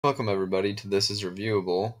Welcome everybody to This Is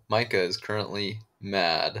Reviewable. Micah is currently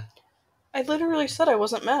mad. I literally said I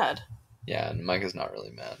wasn't mad. Yeah, and Micah's not really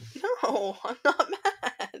mad. No, I'm not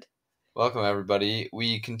mad. Welcome everybody.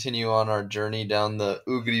 We continue on our journey down the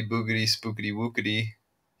oogity boogity spookity wookity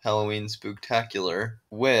Halloween Spooktacular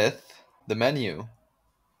with the menu.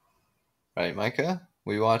 Right, Micah?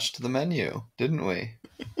 We watched the menu, didn't we?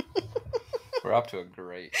 We're off to a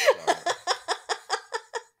great start.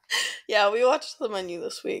 Yeah, we watched the menu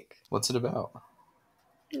this week. What's it about?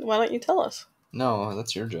 Why don't you tell us? No,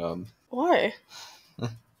 that's your job. Why?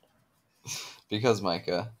 Because,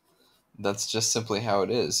 Micah, that's just simply how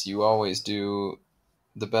it is. You always do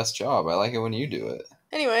the best job. I like it when you do it.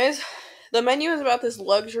 Anyways, the menu is about this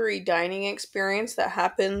luxury dining experience that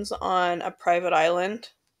happens on a private island.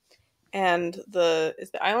 And is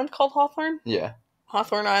the island called Hawthorne? Yeah.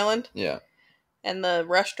 Hawthorne Island. Yeah. And the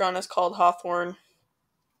restaurant is called Hawthorne.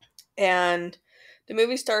 And the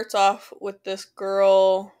movie starts off with this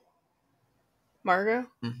girl, Margot?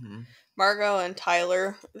 Mm-hmm. Margot and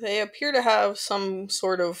Tyler. They appear to have some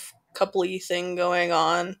sort of couple-y thing going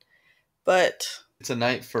on, but It's a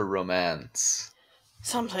night for romance.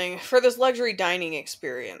 something for this luxury dining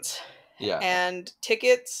experience. Yeah. And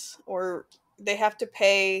tickets, or they have to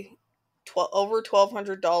pay over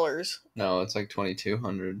 $1,200. No, it's like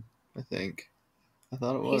 $2,200, I think. I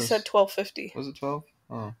thought it was. He said $1,250. Was it 12?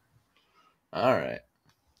 Oh. All right.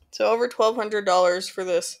 So over $1,200 for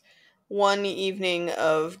this one evening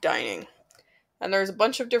of dining. And there's a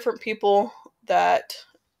bunch of different people that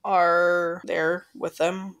are there with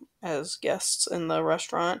them as guests in the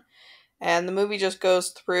restaurant. And the movie just goes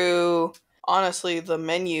through, honestly, the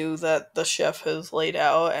menu that the chef has laid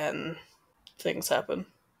out, and things happen.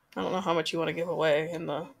 I don't know how much you want to give away in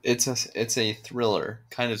the... It's a thriller,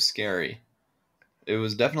 kind of scary. It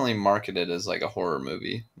was definitely marketed as like a horror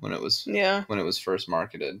movie when it was first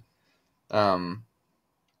marketed.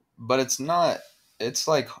 But it's not. It's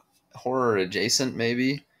like horror adjacent,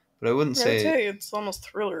 maybe. But I wouldn't say... I would say it's almost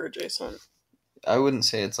thriller adjacent. I wouldn't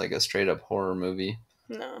say it's like a straight up horror movie.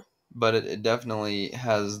 No. But it definitely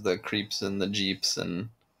has the creeps and the jeeps and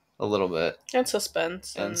a little bit. And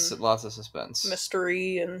suspense. And lots of suspense.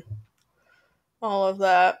 Mystery and all of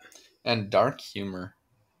that. And dark humor.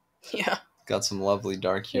 Yeah. Got some lovely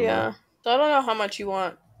dark humor. Yeah. I don't know how much you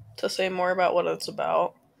want to say more about what it's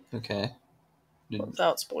about. Okay.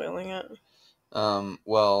 Without spoiling it.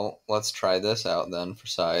 Well, let's try this out then for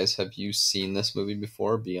size. Have you seen this movie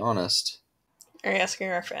before? Be honest. Are you asking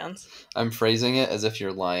our fans? I'm phrasing it as if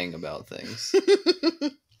you're lying about things.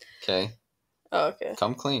 Okay? Oh, okay.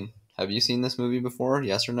 Come clean. Have you seen this movie before?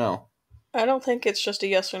 Yes or no? I don't think it's just a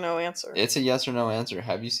yes or no answer. It's a yes or no answer.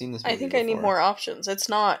 Have you seen this movie I think before? I need more options. It's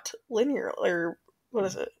not linear, or what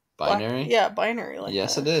is it? Binary? Yeah, binary. Like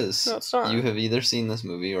yes, that. It is. No, it's not. You have either seen this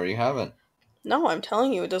movie or you haven't. No, I'm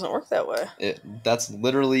telling you, it doesn't work that way. That's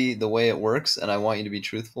literally the way it works, and I want you to be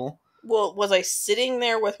truthful. Well, was I sitting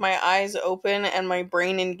there with my eyes open and my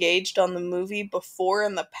brain engaged on the movie before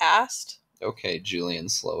in the past? Okay, Julian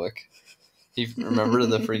Slowick. Remember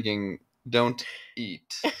the freaking don't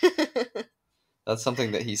eat. That's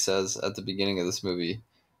something that he says at the beginning of this movie.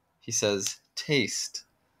 He says, taste.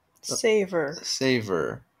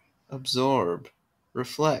 Savor. Absorb.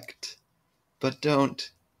 Reflect. But don't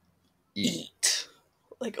eat.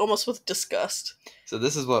 Like almost with disgust. So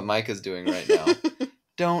this is what Micah's doing right now.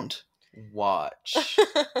 Don't watch.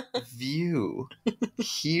 View.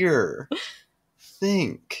 Hear.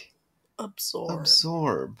 Think.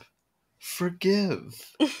 Absorb.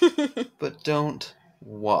 Forgive. But don't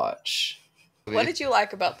watch. What did you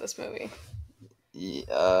like about this movie?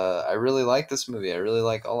 I really like this movie. I really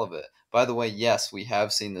like all of it. By the way, yes, we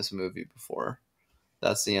have seen this movie before.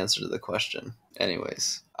 That's the answer to the question.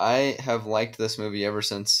 Anyways, I have liked this movie ever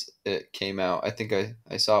since it came out. I think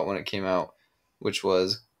I saw it when it came out, which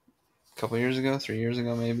was a couple years ago, 3 years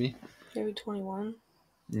ago maybe. Maybe 21.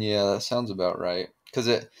 Yeah, that sounds about right. Because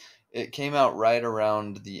it came out right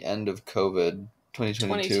around the end of COVID,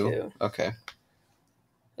 2022. 22. Okay.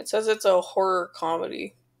 It says it's a horror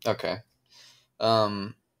comedy. Okay.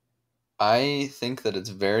 I think that it's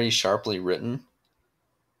very sharply written.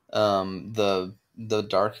 The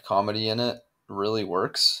dark comedy in it really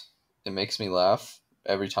works. It makes me laugh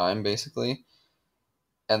every time, basically.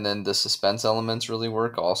 And then the suspense elements really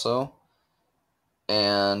work also.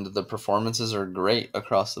 And the performances are great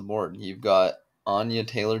across the board. You've got Anya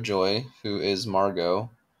Taylor-Joy, who is Margot,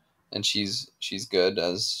 and she's good,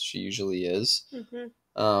 as she usually is.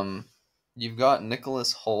 Mm-hmm. You've got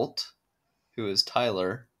Nicholas Hoult, who is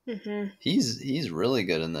Tyler. Mm-hmm. He's really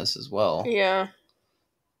good in this as well. Yeah.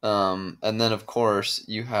 And then, of course,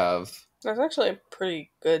 you have That's actually a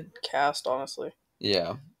pretty good cast, honestly.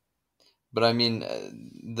 Yeah. But I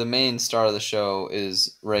mean, the main star of the show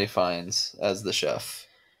is Ray Fiennes as the chef,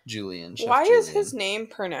 Chef Why is his Julian. name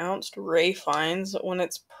pronounced Ray Fiennes when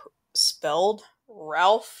it's spelled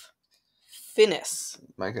Ralph Fiennes?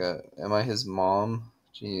 Micah, am I his mom?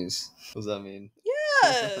 Jeez. What does that mean?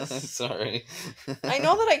 Yes! Sorry. I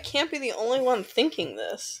know that I can't be the only one thinking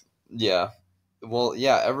this. Yeah. Well,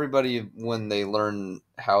 yeah, everybody, when they learn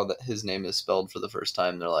how his name is spelled for the first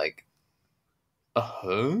time, they're like,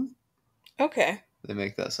 uh-huh? Okay. They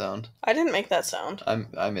make that sound. I didn't make that sound.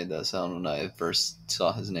 I made that sound when I first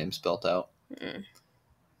saw his name spelt out. Mm.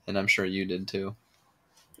 And I'm sure you did too.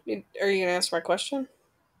 Are you going to answer my question?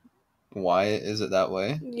 Why is it that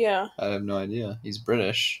way? Yeah. I have no idea. He's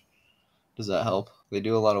British. Does that help? They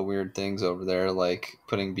do a lot of weird things over there, like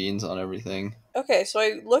putting beans on everything. Okay, so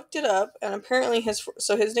I looked it up, and apparently his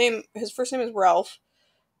first name is Ralph,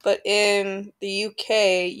 but in the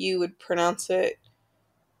UK you would pronounce it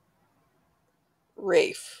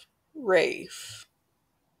Rafe. Rafe.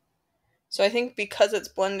 So I think because it's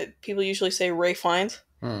blended, people usually say Ray Fiennes.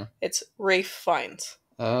 Hmm. It's Rafe Fiennes.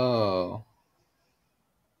 Oh.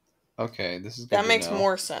 Okay, this is good That to makes know.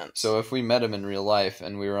 more sense. So if we met him in real life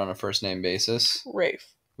and we were on a first name basis,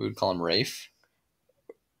 Rafe. we would call him Rafe.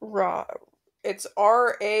 It's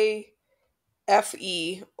Rafe,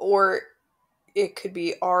 or it could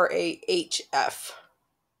be Rahf.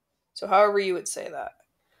 So however you would say that.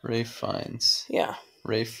 Rafe Fiennes. Yeah.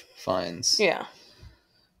 Rafe Fiennes. Yeah.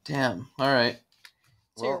 Damn. All right.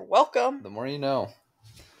 So you're welcome. The more you know.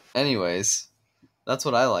 Anyways, that's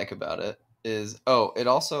what I like about it. It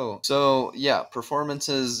also, so yeah,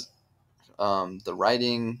 performances, the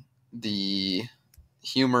writing, the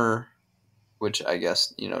humor, which I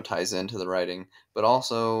guess ties into the writing, but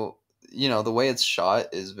also the way it's shot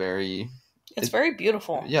is It's very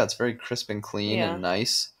beautiful. Yeah, it's very crisp and clean and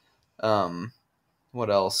nice. What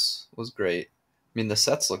else was great? I mean, the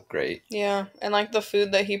sets look great. Yeah, and like the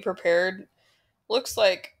food that he prepared looks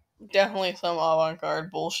like definitely some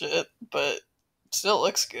avant-garde bullshit, but still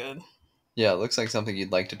looks good. Yeah, it looks like something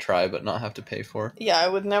you'd like to try but not have to pay for. Yeah, I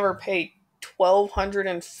would never pay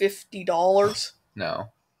 $1,250.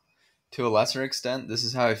 No. To a lesser extent, this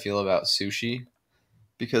is how I feel about sushi.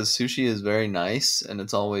 Because sushi is very nice and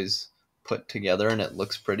it's always put together and it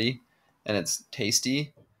looks pretty and it's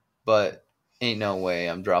tasty, but ain't no way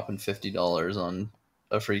I'm dropping $50 on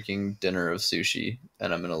a freaking dinner of sushi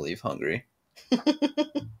and I'm gonna leave hungry.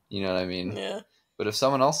 You know what I mean? Yeah. But if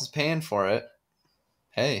someone else is paying for it,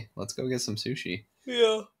 hey, let's go get some sushi.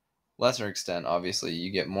 Yeah. Lesser extent, obviously,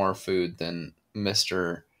 you get more food than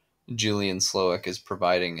Mr. Julian Slowick is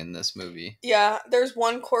providing in this movie. Yeah, there's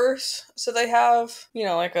one course, so they have,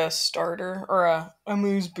 like a starter or a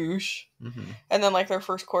amuse-bouche, and then like their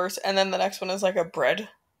first course, and then the next one is like a bread.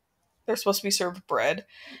 They're supposed to be served bread,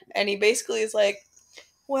 and he basically is like,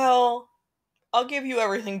 well, I'll give you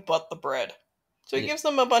everything but the bread. So he gives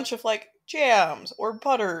them a bunch of like jams or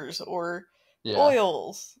butters or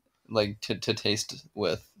oils. Like to taste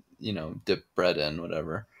with, dip bread in,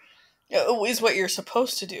 whatever. Is what you're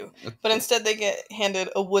supposed to do. But instead they get handed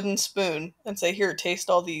a wooden spoon and say, here, taste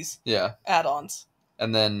all these add-ons.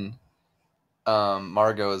 And then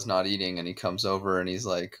Margot is not eating and he comes over and he's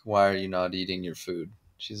like, why are you not eating your food?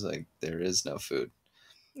 She's like, there is no food.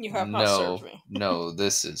 You have not served me. No,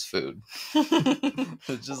 this is food.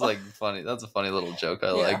 It's just like funny. That's a funny little joke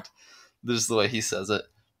I liked. Just the way he says it.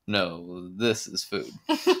 No, this is food.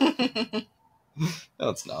 No,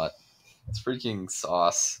 it's not. It's freaking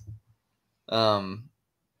sauce.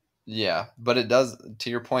 Yeah, but it does, to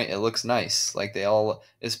your point, it looks nice. Like they all,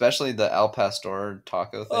 especially the Al Pastor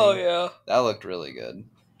taco thing. Oh, yeah. That looked really good.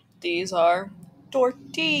 These are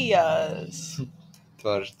tortillas.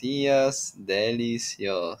 Tortillas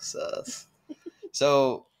deliciosas.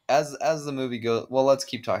 So, as the movie goes, well, let's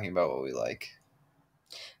keep talking about what we like.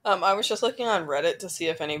 I was just looking on Reddit to see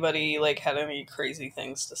if anybody like had any crazy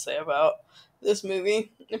things to say about this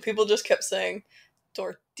movie, and people just kept saying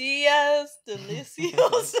tortillas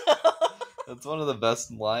deliciosas. That's one of the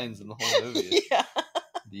best lines in the whole movie. Yeah.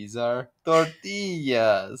 These are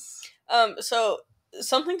tortillas. So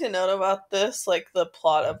something to note about this, like the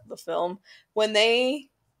plot of the film, the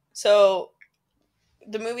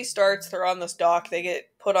movie starts, they're on this dock, they get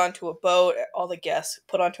put onto a boat, all the guests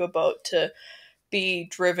put onto a boat to be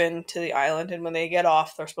driven to the island, and when they get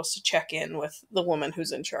off, they're supposed to check in with the woman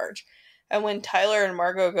who's in charge. And when Tyler and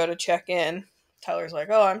Margot go to check in, Tyler's like,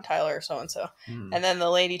 oh, I'm Tyler so-and-so. And then the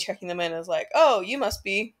lady checking them in is like, oh, you must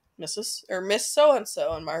be Mrs. or Miss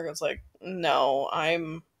so-and-so. And Margot's like, no,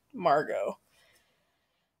 I'm Margot.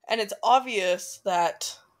 And it's obvious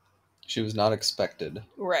that She was not expected.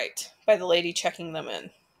 Right. By the lady checking them in.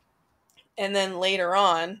 And then later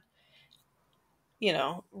on,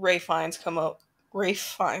 Ray Fiennes comes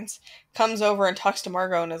over and talks to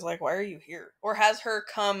Margot and is like, "Why are you here?" Or has her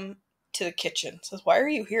come to the kitchen. Says, "Why are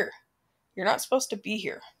you here? You're not supposed to be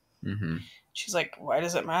here." Mm-hmm. She's like, "Why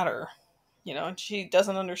does it matter?" And she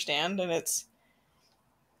doesn't understand, and it's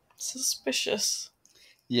suspicious.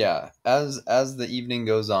 Yeah, as the evening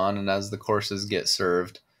goes on and as the courses get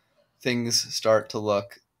served, things start to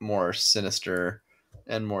look more sinister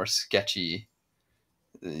and more sketchy.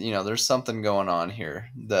 There's something going on here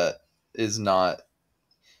that is not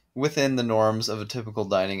within the norms of a typical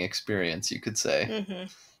dining experience, you could say.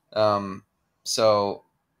 Mm-hmm. So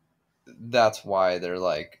that's why they're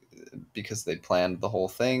like, because they planned the whole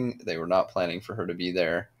thing, they were not planning for her to be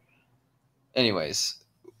there. Anyways,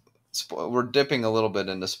 we're dipping a little bit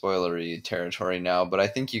into spoilery territory now, but I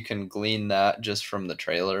think you can glean that just from the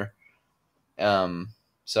trailer.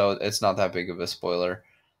 So it's not that big of a spoiler.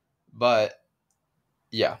 But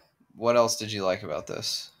yeah, what else did you like about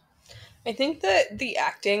this? I think that the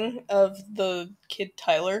acting of the kid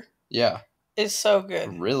Tyler Yeah, is so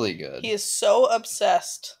good. really good. He is so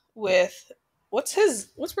obsessed with what's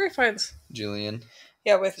Ray Fiennes? Julian.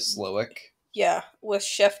 Yeah, with Slowick. Yeah, with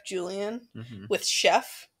Chef Julian. Mm-hmm. With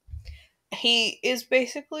Chef. He is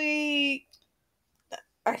basically,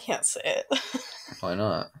 I can't say it. Why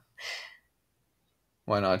not?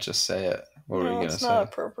 Why not just say it? What were you going to say? It's not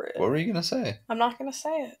appropriate. What were you going to say? I'm not going to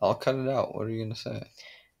say it. I'll cut it out. What are you going to say?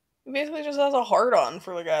 He basically just has a hard on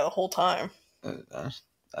for the guy the whole time.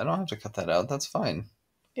 I don't have to cut that out. That's fine.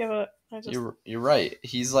 Yeah, but I just... You're right.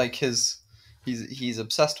 He's like he's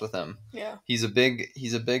obsessed with him. Yeah. He's a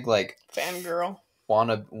big like fangirl.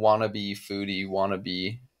 Wannabe foodie,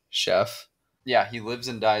 wannabe chef. Yeah, he lives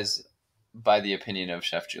and dies by the opinion of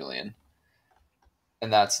Chef Julian.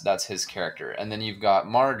 And that's his character. And then you've got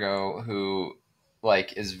Margot, who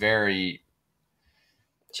like is very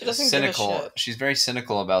she doesn't cynical. give a shit. She's very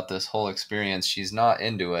cynical about this whole experience. She's not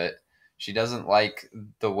into it. She doesn't like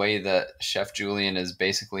the way that Chef Julian is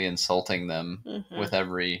basically insulting them with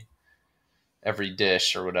every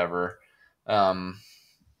dish or whatever.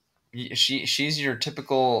 She's your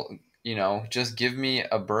typical, just give me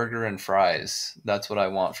a burger and fries. That's what I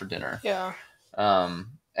want for dinner. Yeah.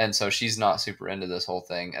 And so she's not super into this whole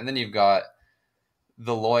thing. And then you've got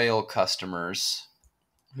the loyal customers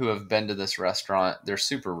who have been to this restaurant. They're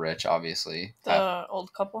super rich, obviously. The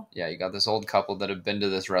old couple? Yeah, you got this old couple that have been to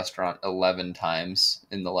this restaurant 11 times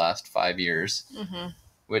in the last 5 years,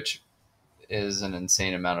 which is an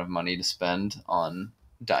insane amount of money to spend on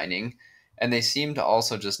dining. And they seem to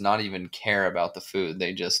also just not even care about the food.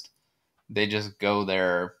 They just go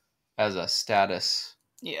there as a status.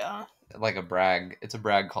 Yeah. Like a brag. It's a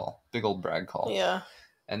brag call. Big old brag call. Yeah.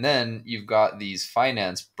 And then you've got these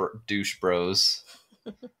finance douche bros.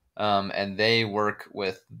 And they work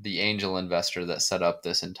with the angel investor that set up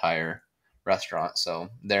this entire restaurant. So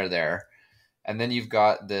they're there. And then you've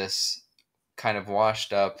got this kind of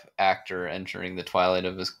washed up actor entering the twilight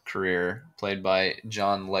of his career, played by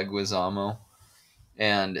John Leguizamo,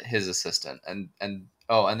 and his assistant. And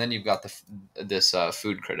then you've got this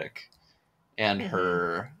food critic and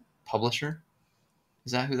her publisher.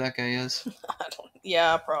 Is that who that guy is?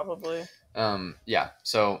 Yeah, probably. Yeah.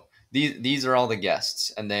 So these are all the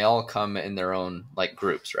guests, and they all come in their own like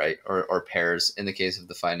groups, right? Or pairs. In the case of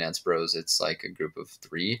the Finance Bros, it's like a group of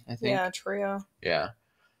 3, I think. Yeah, trio. Yeah.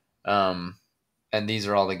 And these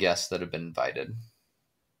are all the guests that have been invited.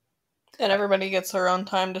 And everybody gets their own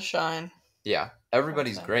time to shine. Yeah.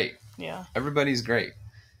 Everybody's great. Yeah. Everybody's great.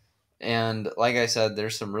 And like I said,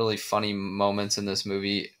 there's some really funny moments in this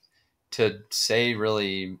movie. To say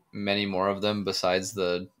really many more of them besides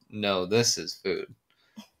the no, this is food,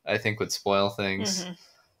 I think would spoil things.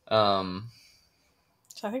 So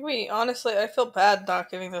I think I feel bad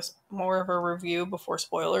not giving this more of a review before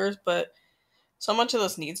spoilers, but so much of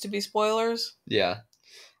this needs to be spoilers. Yeah.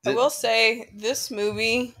 I will say, this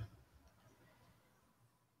movie,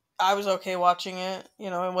 I was okay watching it.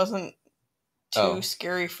 It wasn't too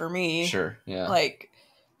scary for me. Sure, yeah. Like,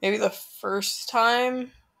 maybe the first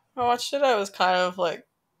time I watched it, I was kind of like,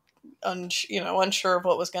 unsure of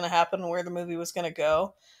what was going to happen, where the movie was going to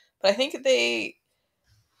go. But I think they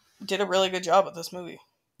did a really good job with this movie.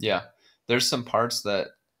 Yeah. There's some parts that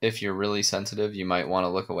if you're really sensitive, you might want to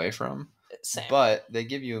look away from. Same. But they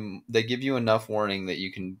give you enough warning that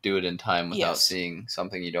you can do it in time without seeing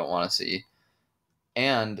something you don't want to see.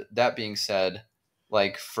 And that being said,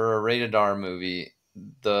 like for a rated R movie,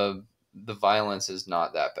 the violence is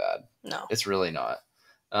not that bad. No. It's really not.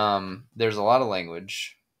 There's a lot of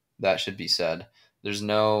language that should be said. There's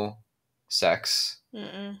no sex.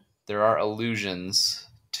 Mm-mm. There are allusions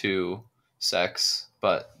to sex,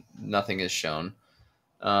 but nothing is shown.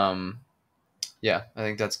 Yeah, I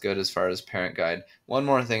think that's good as far as parent guide. One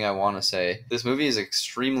more thing I want to say. This movie is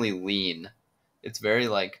extremely lean. It's very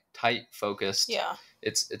like tight focused. Yeah.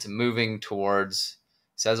 It's moving towards,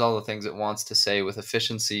 says all the things it wants to say with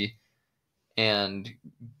efficiency and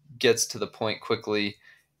gets to the point quickly.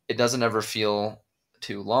 It doesn't ever feel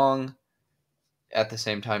too long. At the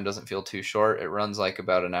same time, doesn't feel too short. It runs like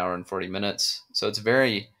about an hour and 40 minutes. So it's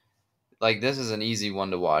very like, this is an easy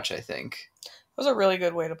one to watch, I think. That was a really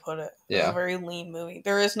good way to put it. It was Yeah. a very lean movie.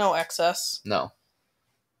 There is no excess. No,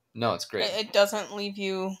 it's great. It doesn't leave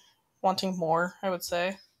you wanting more, I would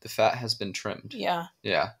say. The fat has been trimmed. Yeah.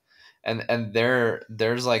 Yeah. And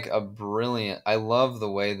there's like a brilliant, I love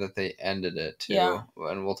the way that they ended it too. Yeah.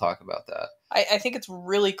 And we'll talk about that. I think it's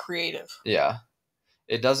really creative. Yeah.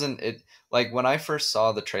 It like when I first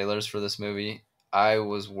saw the trailers for this movie, I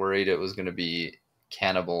was worried it was going to be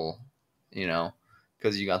cannibal, you know,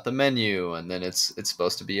 because you got the menu and then it's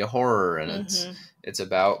supposed to be a horror and it's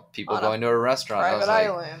about people On going to a restaurant. Private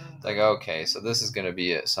island. Like, okay, so this is going to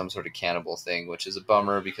be some sort of cannibal thing, which is a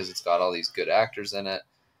bummer because it's got all these good actors in it,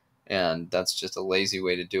 and that's just a lazy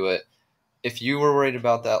way to do it. If you were worried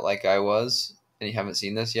about that like I was, and you haven't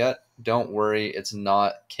seen this yet, don't worry, it's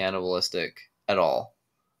not cannibalistic at all.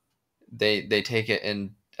 They take it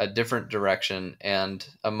in a different direction and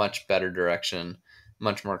a much better direction,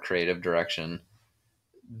 much more creative direction.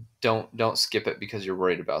 Don't skip it because you're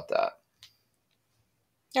worried about that.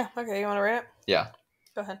 Yeah, okay, you want to rate it? Yeah.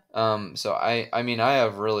 Go ahead. So I mean, I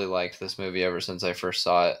have really liked this movie ever since I first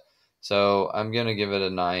saw it. So I'm going to give it a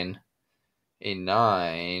 9. A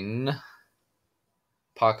 9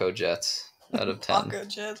 Paco Jets out of 10. Paco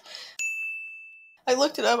Jets. I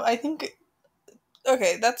looked it up. I think,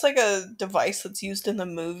 okay, that's like a device that's used in the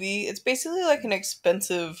movie. It's basically like an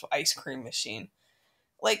expensive ice cream machine.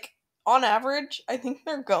 Like, on average, I think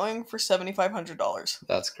they're going for $7,500.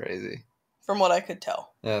 That's crazy. From what I could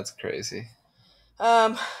tell. That's crazy.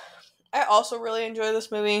 I also really enjoy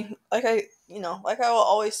this movie. Like I will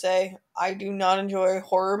always say, I do not enjoy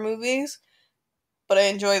horror movies, but I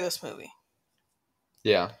enjoy this movie.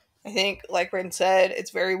 Yeah. I think, like Braden said,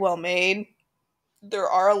 it's very well made. There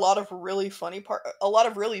are a lot of really funny a lot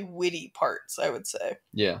of really witty parts, I would say.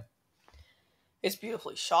 Yeah. It's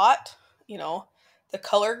beautifully shot, The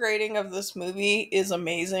color grading of this movie is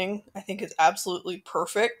amazing. I think it's absolutely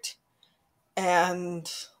perfect.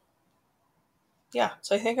 And yeah,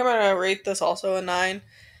 so I think I'm going to rate this also a 9.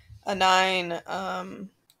 A 9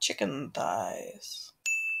 chicken thighs.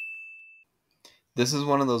 This is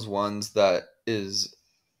one of those ones that is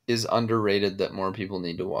underrated that more people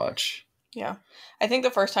need to watch. Yeah. I think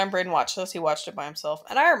the first time Braden watched this, he watched it by himself.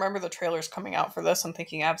 And I remember the trailers coming out for this and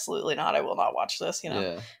thinking, absolutely not, I will not watch this,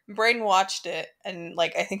 Yeah. Braden watched it, and,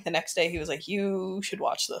 I think the next day he was like, you should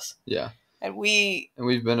watch this. Yeah. And we've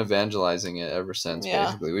been evangelizing it ever since, yeah.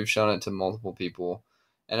 Basically. We've shown it to multiple people.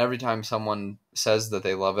 And every time someone says that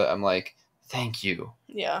they love it, I'm like, thank you.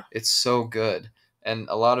 Yeah. It's so good. And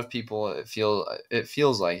a lot of people, it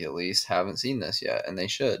feels like at least, haven't seen this yet, and they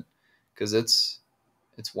should. Because it's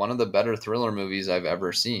one of the better thriller movies I've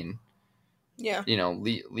ever seen. Yeah.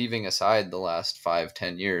 Leaving aside the last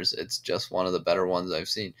 5-10 years, it's just one of the better ones I've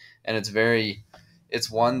seen. And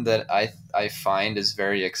it's one that I find is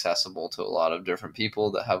very accessible to a lot of different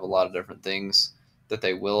people that have a lot of different things that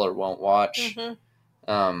they will or won't watch.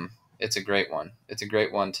 Mm-hmm. It's a great one. It's a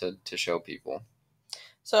great one to show people.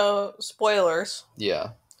 So, spoilers.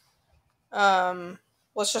 Yeah.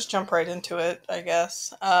 Let's just jump right into it, I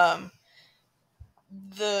guess.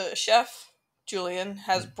 The chef, Julian,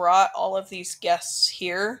 has brought all of these guests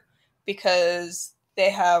here because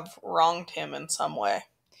they have wronged him in some way.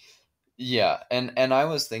 Yeah, and I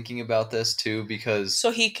was thinking about this too because... So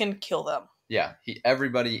he can kill them. Yeah,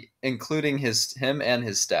 everybody, including him and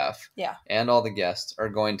his staff, yeah, and all the guests, are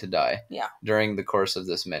going to die. Yeah. During the course of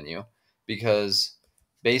this menu, because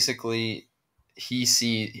basically he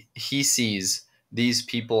sees these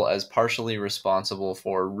people as partially responsible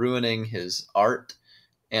for ruining his art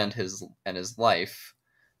and his life,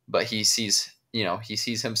 but he sees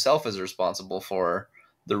himself as responsible for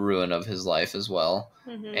the ruin of his life as well,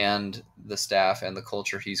 and the staff and the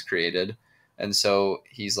culture he's created, and so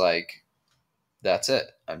he's like, that's it.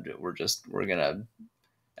 We're gonna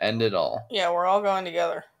end it all. Yeah, we're all going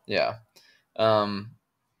together. Yeah. And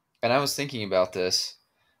I was thinking about this.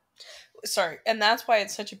 Sorry, and that's why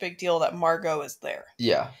it's such a big deal that Margot is there.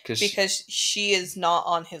 Yeah, because she is not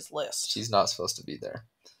on his list. She's not supposed to be there.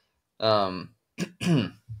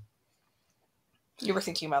 You were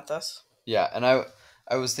thinking about this? Yeah, and I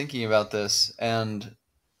I was thinking about this, and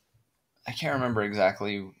I can't remember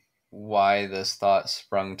exactly why this thought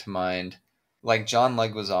sprung to mind. Like John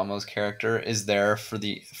Leguizamo's character is there for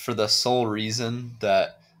the sole reason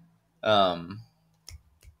um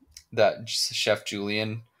that Chef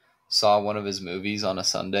Julian saw one of his movies on a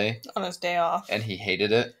Sunday On his day off. and he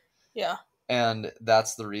hated it. Yeah. And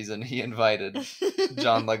that's the reason he invited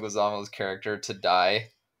John Leguizamo's character to die.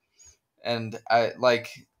 And I like,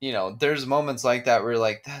 there's moments like that where you're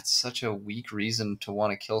like, that's such a weak reason to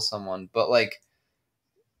want to kill someone. But like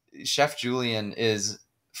Chef Julian is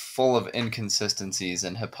full of inconsistencies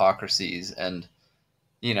and hypocrisies, and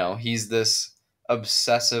he's this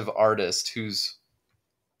obsessive artist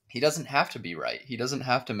he doesn't have to be right. He doesn't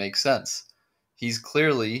have to make sense. He's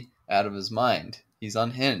clearly out of his mind. He's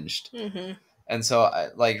unhinged. Mm-hmm. And so I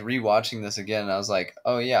like rewatching this again, I was like,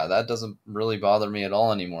 oh yeah, that doesn't really bother me at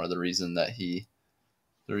all anymore. The reason that he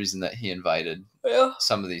invited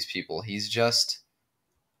some of these people. He's just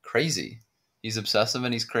crazy. He's obsessive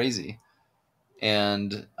and he's crazy.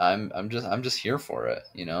 And I'm just here for it,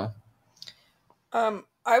 I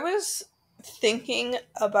was thinking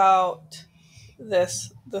about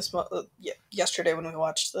this yesterday when we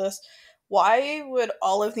watched this. Why would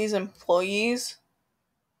all of these employees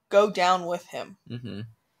go down with him? Mm-hmm.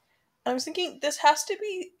 I was thinking this has to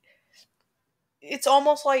be. It's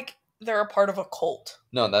almost like they're a part of a cult.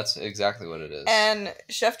 No, that's exactly what it is. And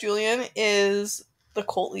Chef Julian is the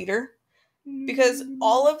cult leader because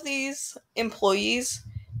all of these employees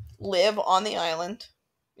live on the island.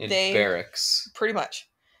 In barracks. Pretty much.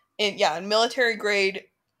 In military grade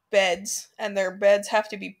beds, and their beds have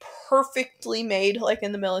to be perfectly made like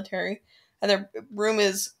in the military, and their room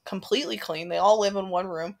is completely clean. They all live in one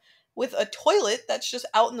room with a toilet that's just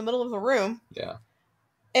out in the middle of the room. Yeah.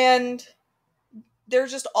 And they're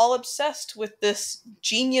just all obsessed with this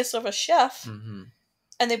genius of a chef. Mm-hmm.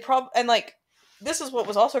 And this is what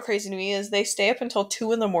was also crazy to me is they stay up until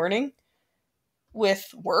 2 a.m.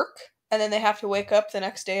 with work, and then they have to wake up the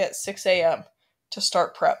next day at 6 a.m. to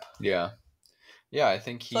start prep. Yeah. Yeah, I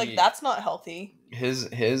think that's not healthy. His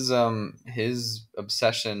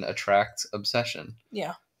obsession attracts obsession.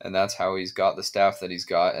 Yeah. And that's how he's got the staff that he's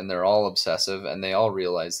got, and they're all obsessive, and they all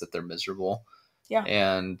realize that they're miserable. Yeah.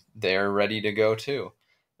 And they're ready to go too.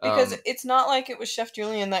 Because it's not like it was Chef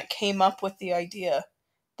Julian that came up with the idea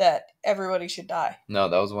that everybody should die. No,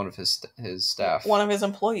 that was one of his staff. One of his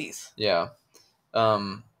employees. Yeah.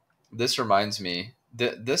 This reminds me,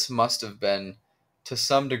 this must have been, to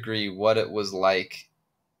some degree, what it was like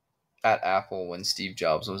at Apple when Steve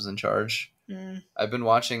Jobs was in charge. Mm. I've been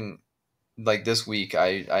watching, like this week,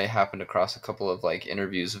 I happened across a couple of like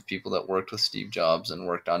interviews of people that worked with Steve Jobs and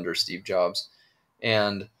worked under Steve Jobs.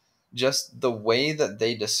 And just the way that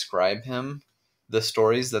they describe him, the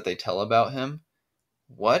stories that they tell about him,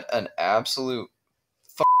 what an absolute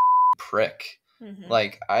prick. Mm-hmm.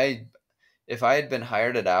 Like, if I had been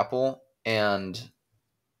hired at Apple and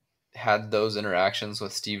had those interactions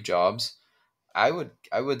with Steve Jobs, I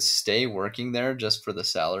would stay working there just for the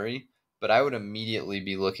salary, but I would immediately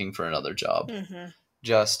be looking for another job. Mm-hmm.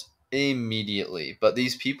 Just immediately. But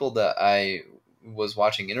these people that I was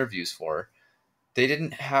watching interviews for, they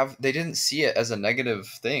didn't see it as a negative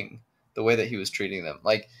thing, the way that he was treating them.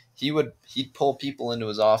 Like, he'd pull people into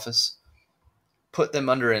his office, put them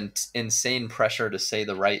under insane pressure to say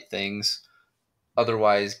the right things,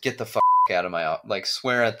 otherwise get the out of my office. Like,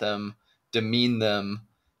 swear at them, demean them,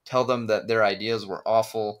 tell them that their ideas were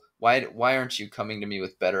awful. Why aren't you coming to me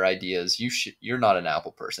with better ideas? You're not an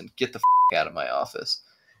Apple person. Get the out of my office.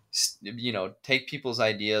 Take people's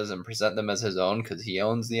ideas and present them as his own, because he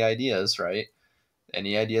owns the ideas, right?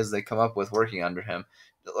 Any ideas they come up with working under him.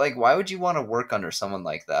 Like, why would you want to work under someone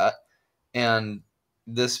like that? And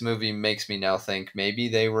this movie makes me now think maybe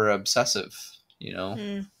they were obsessive,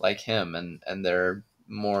 like him, and they're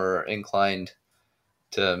more inclined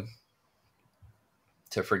to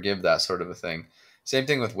forgive that sort of a thing. Same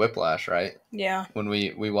thing with Whiplash, right? Yeah. When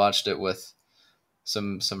we watched it with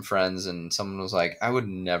some friends, and someone was like, I would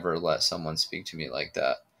never let someone speak to me like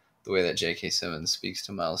that, the way that J.K. Simmons speaks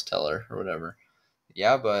to Miles Teller or whatever.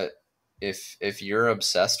 Yeah, but if you're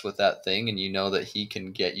obsessed with that thing and you know that he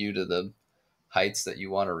can get you to the heights that you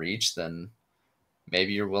want to reach, then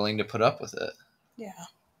maybe you're willing to put up with it. Yeah.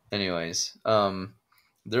 Anyways,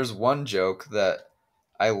 there's one joke that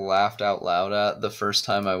I laughed out loud at the first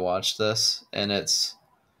time I watched this, and it's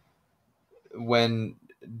when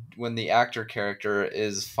the actor character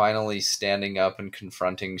is finally standing up and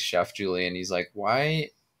confronting Chef Julian. He's like,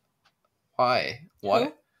 why?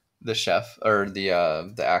 Who? The chef, or the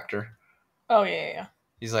actor. Oh, yeah.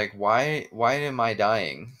 He's like, why am I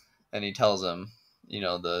dying? And he tells him,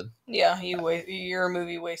 Yeah, your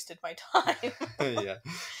movie wasted my time. Yeah.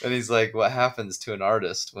 And he's like, what happens to an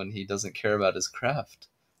artist when he doesn't care about his craft?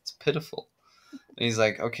 It's pitiful. And he's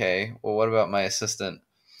like, okay, well, what about my assistant?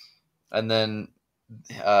 And then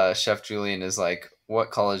Chef Julian is like,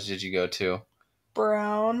 what college did you go to?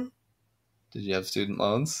 Brown. Did you have student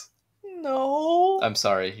loans? No. I'm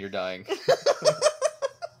sorry, you're dying.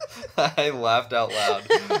 I laughed out loud.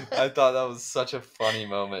 I thought that was such a funny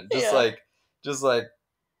moment. Just like,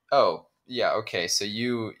 oh, yeah, okay, so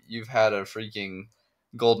you've had a freaking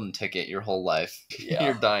golden ticket your whole life. Yeah.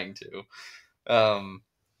 You're dying too.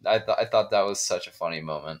 I thought that was such a funny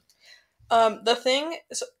moment. The thing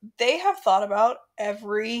is, they have thought about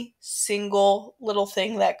every single little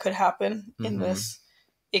thing that could happen in this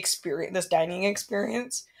experience, this dining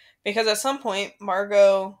experience, because at some point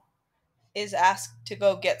Margot is asked to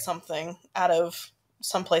go get something out of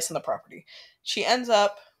some place in the property. She ends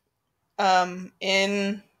up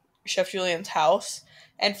in Chef Julian's house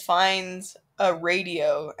and finds a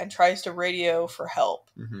radio and tries to radio for help.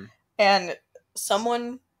 Mm-hmm. And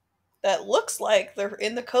someone that looks like they're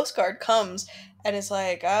in the Coast Guard comes and is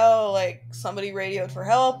like, oh, like, somebody radioed for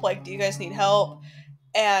help. Like, do you guys need help?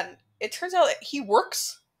 And it turns out that he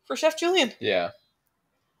works for Chef Julian. Yeah.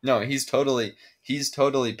 No, he's totally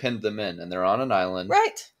pinned them in, and they're on an island.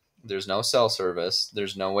 Right. There's no cell service.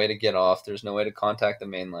 There's no way to get off. There's no way to contact the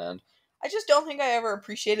mainland. I just don't think I ever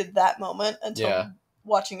appreciated that moment until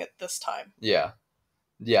watching it this time. Yeah.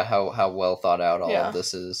 Yeah, how well thought out all of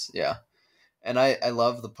this is. Yeah. And I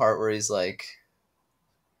love the part where he's like,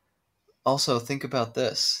 also think about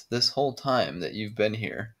this whole time that you've been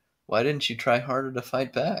here. Why didn't you try harder to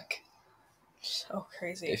fight back? So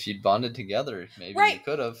crazy. If you'd bonded together, maybe you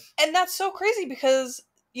could have. And that's so crazy because,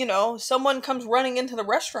 someone comes running into the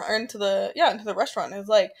restaurant, or into the restaurant, and is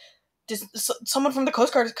like, someone from the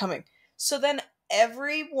Coast Guard is coming. So then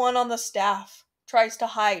everyone on the staff tries to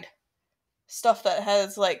hide stuff that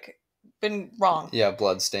has, like, been wrong. Yeah,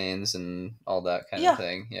 blood stains and all that kind of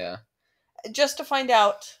thing. Yeah. Just to find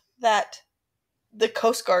out that the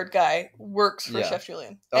Coast Guard guy works for Chef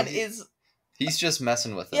Julian. And he's just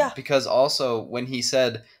messing with him. Yeah. Because also when he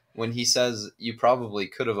says you probably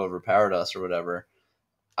could have overpowered us or whatever,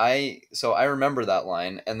 I remember that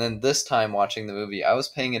line, and then this time watching the movie I was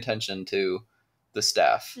paying attention to the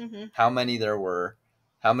staff. Mm-hmm. How many there were,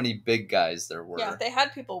 how many big guys there were. Yeah, they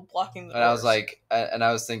had people blocking the doors. And I was like, and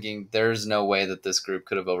I was thinking, there's no way that this group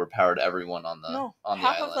could have overpowered everyone on the island.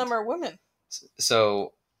 Half of them are women.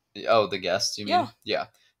 So, the guests, you mean? Yeah.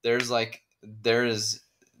 There's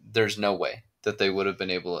no way that they would have been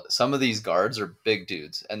able to. Some of these guards are big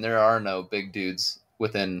dudes, and there are no big dudes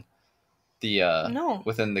within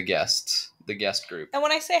the guest group. And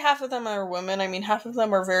when I say half of them are women, I mean half of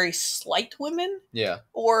them are very slight women. Yeah.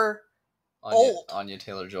 Or old. Anya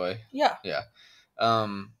Taylor-Joy. Yeah. Yeah.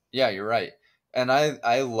 Yeah, you're right. And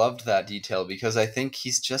I loved that detail because I think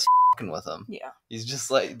he's just fucking with them. Yeah. He's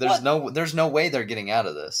just like, there's no way they're getting out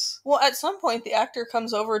of this. Well, at some point the actor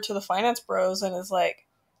comes over to the finance bros and is like,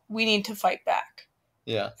 we need to fight back.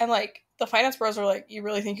 Yeah. And like the finance bros are like, you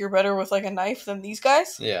really think you're better with like a knife than these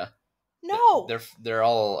guys? Yeah. No. They're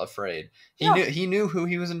all afraid. He knew who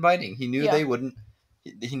he was inviting. He knew they wouldn't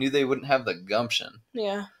have the gumption.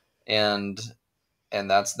 Yeah. And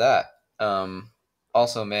that's that.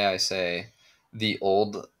 Also, may I say, the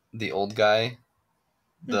old guy,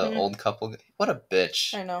 the old couple. What a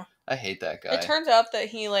bitch! I know. I hate that guy. It turns out that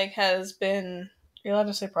he has been. You're allowed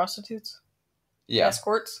to say prostitutes. Yeah.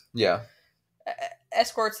 Escorts. Yeah.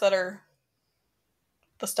 Escorts that are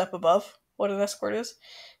the step above what an escort is.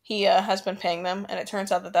 He has been paying them, and it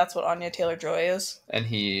turns out that that's what Anya Taylor-Joy is. And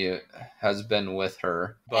he has been with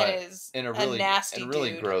her, but in a really nasty,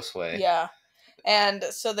 really gross way. Yeah. And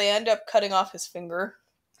so they end up cutting off his finger.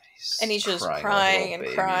 He's just crying and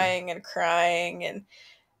crying and crying, and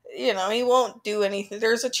he won't do anything.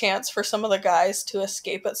 There's a chance for some of the guys to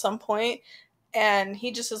escape at some point, and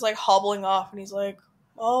he just is like hobbling off, and he's like,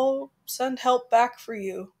 I'll send help back for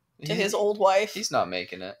you. To his old wife. He's not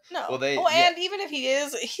making it. No. And even if he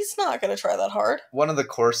is, he's not going to try that hard. One of the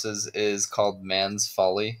courses is called Man's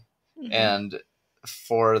Folly. Mm-hmm. And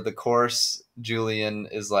for the course, Julian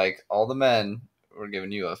is like, all the men, we're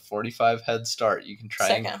giving you a 45 head start. You can try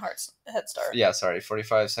head start. Yeah, sorry,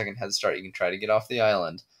 45-second head start. You can try to get off the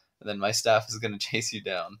island. And then my staff is going to chase you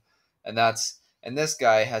down. And this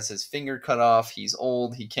guy has his finger cut off. He's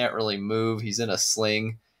old. He can't really move. He's in a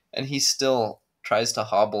sling. And he's still tries to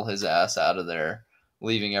hobble his ass out of there,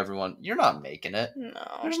 leaving everyone, you're not making it. No.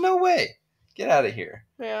 There's no way. Get out of here.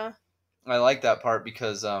 Yeah. I like that part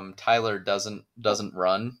because Tyler doesn't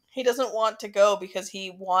run. He doesn't want to go because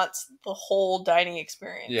he wants the whole dining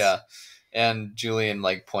experience. Yeah. And Julian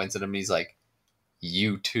like points at him and he's like,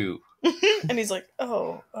 "You too." And he's like,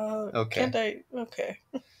 "Oh, Okay. can't I? Okay."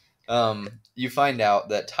 You find out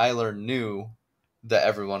that Tyler knew that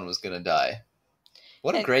everyone was gonna die.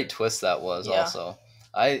 What a great twist that was! Yeah. Also,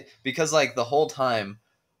 because like the whole time,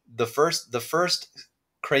 the first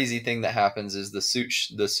crazy thing that happens is the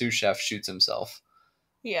sous chef shoots himself.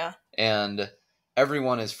 Yeah. And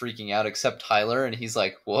everyone is freaking out except Tyler, and he's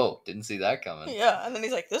like, "Whoa, didn't see that coming." Yeah, and then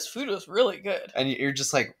he's like, "This food was really good." And you're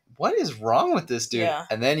just like, "What is wrong with this dude?" Yeah.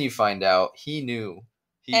 And then you find out he knew.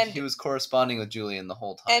 He was corresponding with Julian the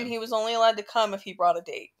whole time. And he was only allowed to come if he brought a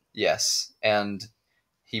date. Yes, and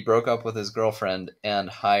he broke up with his girlfriend and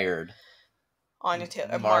hired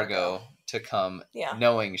Margot to come,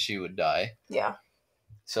 knowing she would die. Yeah.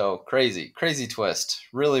 So crazy twist.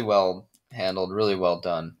 Really well handled, really well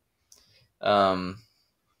done. And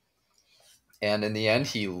in the end,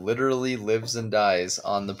 he literally lives and dies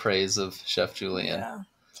on the praise of Chef Julian. Yeah.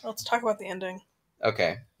 So let's talk about the ending.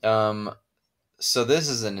 Okay. So this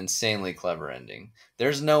is an insanely clever ending.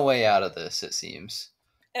 There's no way out of this, it seems.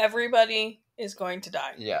 Everybody is going to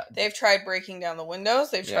die. Yeah. They've tried breaking down the windows.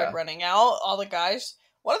 They've tried running out. All the guys.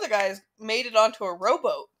 One of the guys made it onto a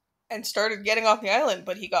rowboat and started getting off the island,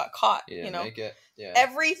 but he got caught. He didn't make it. Yeah.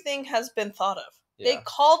 Everything has been thought of. Yeah. They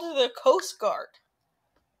called the Coast Guard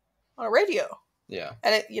on a radio. Yeah.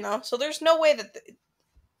 And so there's no way that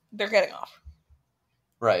they're getting off.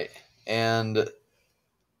 Right. And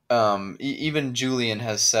even Julian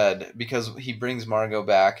has said, because he brings Margot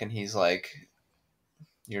back and he's like,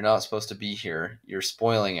 "You're not supposed to be here. You're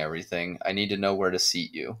spoiling everything. I need to know where to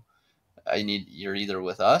seat you. You're either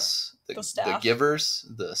with us, the givers,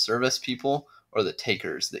 the service people, or the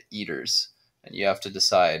takers, the eaters. And you have to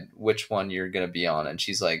decide which one you're going to be on." And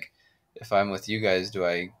she's like, "If I'm with you guys, do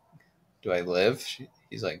I live?"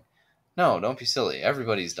 He's like, "No, don't be silly.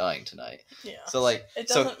 Everybody's dying tonight." Yeah. So like, it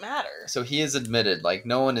doesn't matter. So he has admitted, like,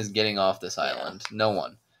 no one is getting off this island. No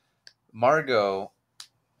one. Margot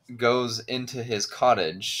goes into his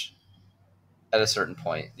cottage at a certain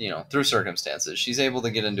point, through circumstances. She's able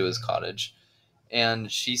to get into his cottage,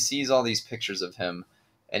 and she sees all these pictures of him,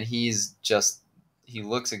 and he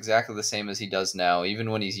looks exactly the same as he does now. Even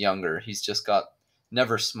when he's younger, he's just got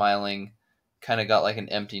never smiling, kind of got like an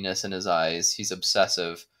emptiness in his eyes. He's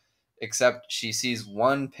obsessive. Except she sees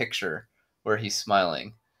one picture where he's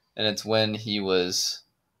smiling, and it's when he was...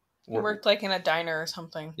 He worked like in a diner or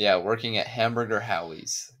something. Yeah, working at Hamburger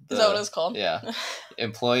Howie's. Is that what it's called? Yeah.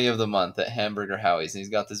 Employee of the month at Hamburger Howie's. And he's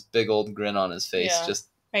got this big old grin on his face. Yeah. Just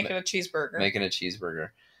making a cheeseburger.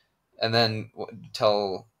 And then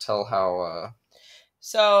tell how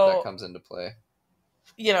so that comes into play.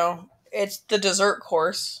 It's the dessert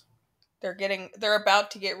course. They're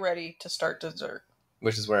about to get ready to start dessert.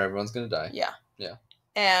 Which is where everyone's going to die. Yeah. Yeah.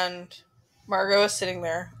 And Margot is sitting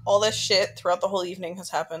there. All this shit throughout the whole evening has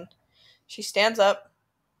happened. She stands up.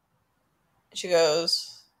 She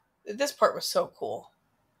goes, this part was so cool.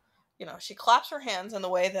 She claps her hands in the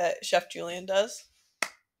way that Chef Julian does.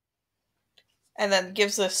 And then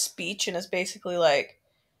gives this speech and is basically like,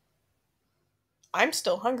 "I'm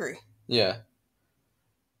still hungry. Yeah.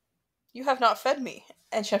 You have not fed me."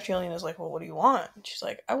 And Chef Julian is like, "Well, what do you want?" And she's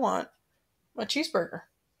like, "I want a cheeseburger."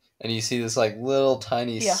 And you see this like little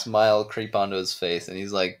tiny smile creep onto his face, and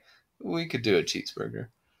he's like, "We could do a cheeseburger."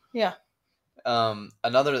 Yeah.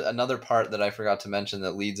 Another part that I forgot to mention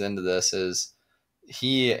that leads into this is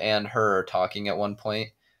he and her are talking at one point,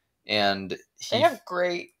 and they have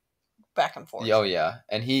great back and forth. Oh yeah,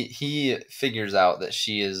 and he figures out that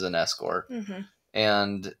she is an escort,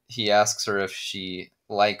 and he asks her if she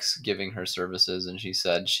likes giving her services, and she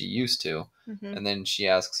said she used to, and then she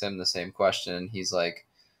asks him the same question, and he's like,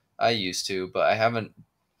 "I used to, but I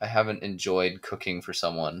haven't enjoyed cooking for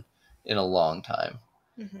someone in a long time."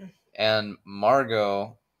 And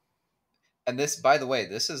Margot, and this, by the way,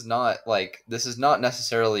 this is not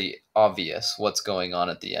necessarily obvious what's going on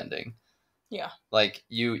at the ending. Yeah. Like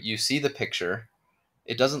you see the picture,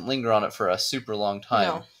 it doesn't linger on it for a super long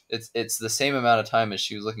time. No. It's the same amount of time as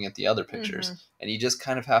she was looking at the other pictures, and you just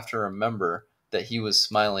kind of have to remember that he was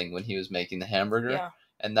smiling when he was making the hamburger,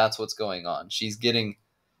 and that's what's going on. She's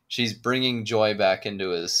bringing joy back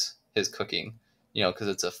into his cooking, because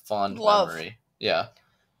it's a fond memory. Yeah.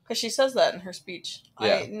 Because she says that in her speech.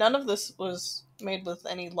 Yeah. None of this was made with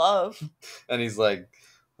any love. And he's like,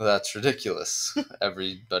 "Well, that's ridiculous.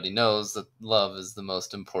 Everybody knows that love is the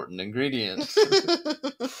most important ingredient."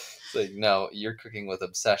 It's like, no, you're cooking with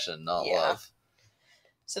obsession, not love.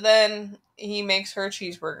 So then he makes her a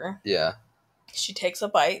cheeseburger. Yeah. She takes a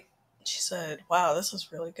bite. She said, "Wow, this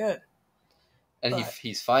is really good." And But-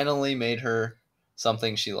 he's finally made her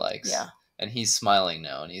something she likes. Yeah. And he's smiling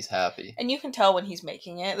now, and he's happy. And you can tell when he's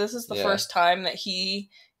making it. This is the first time that he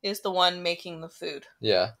is the one making the food.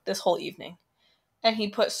 Yeah. This whole evening. And he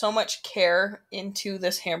put so much care into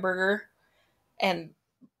this hamburger and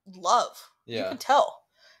love. Yeah. You can tell.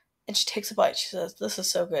 And she takes a bite. She says, "This is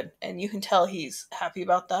so good." And you can tell he's happy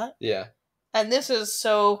about that. Yeah. And this is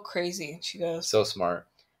so crazy. She goes, So smart.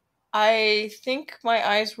 "I think my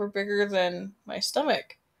eyes were bigger than my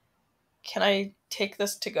stomach. Can I take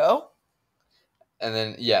this to go?" And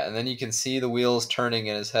then you can see the wheels turning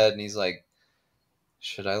in his head, and he's like,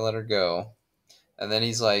 should I let her go? And then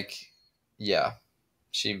he's like, yeah.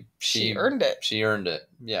 She earned it. She earned it.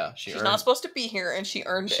 Yeah. She's not supposed to be here, and she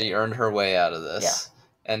earned it. She earned her way out of this. Yeah.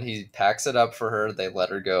 And he packs it up for her. They let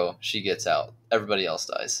her go. She gets out. Everybody else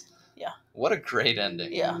dies. Yeah. What a great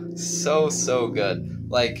ending. Yeah. So good.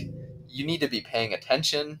 Like, you need to be paying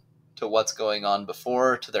attention to what's going on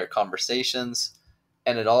before, to their conversations,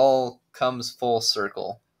 and it all comes full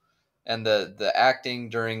circle. And the acting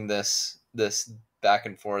during this back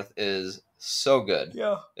and forth is so good.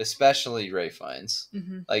 Yeah. Especially Ray Fiennes.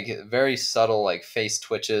 Mm-hmm. Like, very subtle, like, face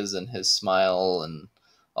twitches and his smile and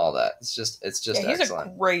all that. It's just he's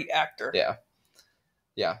excellent. A great actor. Yeah.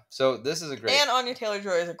 Yeah. So this is a great... And Anya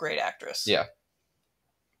Taylor-Joy is a great actress. Yeah.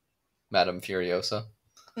 Madame Furiosa.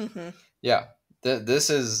 Mm-hmm. Yeah. This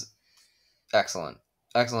is excellent.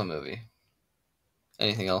 Excellent movie.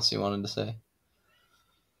 Anything else you wanted to say?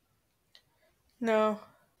 No.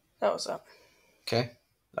 That was it. Okay.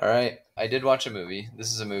 All right. I did watch a movie.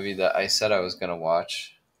 This is a movie that I said I was going to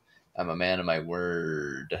watch. I'm a man of my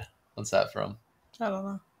word. What's that from? I don't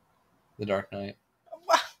know. The Dark Knight.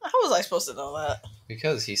 How was I supposed to know that?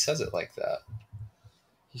 Because he says it like that.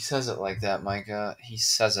 He says it like that, Micah. He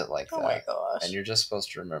says it like that. Oh my gosh. And you're just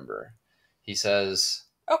supposed to remember. He says...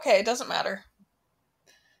 Okay, it doesn't matter.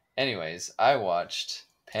 Anyways, I watched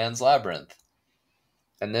Pan's Labyrinth.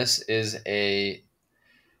 And this is a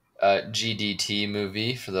GDT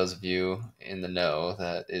movie, for those of you in the know.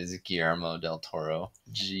 That is Guillermo del Toro.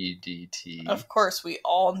 GDT. Of course, we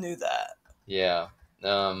all knew that. Yeah.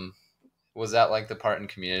 Was that like the part in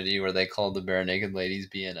Community where they called the bare naked ladies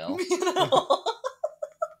BNL?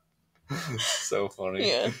 So funny.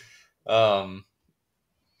 Yeah.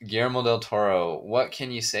 Guillermo del Toro, what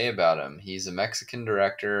can you say about him? He's a Mexican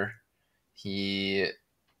director. He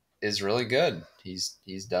is really good.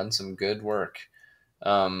 He's done some good work.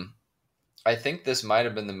 I think this might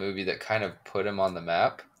have been the movie that kind of put him on the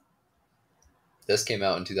map. This came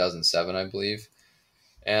out in 2007, I believe.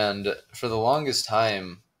 And for the longest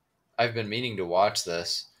time, I've been meaning to watch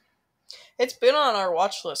this. It's been on our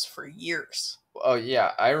watch list for years. Oh,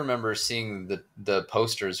 yeah. I remember seeing the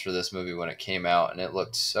posters for this movie when it came out, and it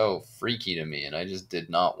looked so freaky to me, and I just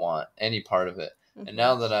did not want any part of it. Mm-hmm. And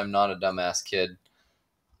now that I'm not a dumbass kid,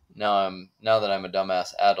 now that I'm a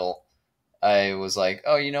dumbass adult, I was like,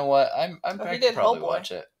 oh, you know what? I could probably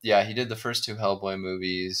watch it. Yeah, he did the first two Hellboy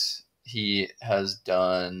movies. He has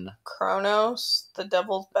done Kronos, The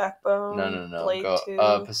Devil's Backbone. No. Blade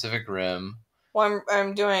 2. Pacific Rim. Well,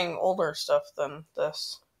 I'm doing older stuff than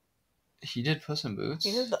this. He did Puss in Boots.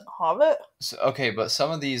 He did The Hobbit. So, okay, but some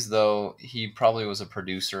of these though he probably was a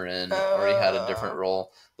producer in, or he had a different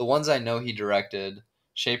role. The ones I know he directed: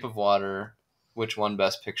 Shape of Water, which won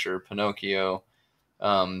Best Picture; Pinocchio.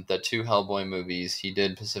 The two Hellboy movies. He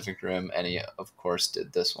did Pacific Rim, and he of course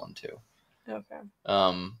did this one too. Okay.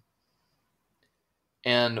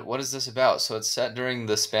 And what is this about? So it's set during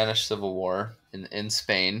the Spanish Civil War in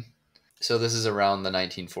Spain. So this is around the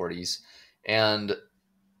 1940s. And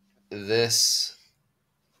this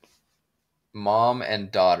mom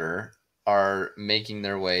and daughter are making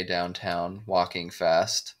their way downtown, walking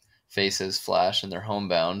fast. Faces flash and they're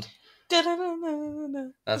homebound.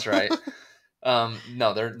 That's right.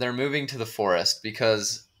 No, they're moving to the forest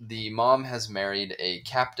because the mom has married a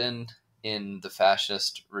captain in the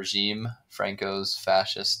fascist regime, Franco's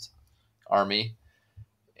fascist army.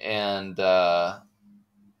 And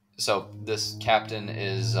so this captain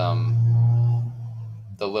is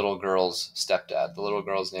the little girl's stepdad. The little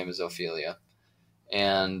girl's name is Ophelia.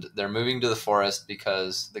 And they're moving to the forest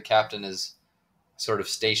because the captain is sort of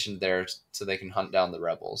stationed there so they can hunt down the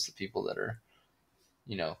rebels, the people that are,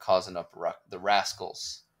 causing up the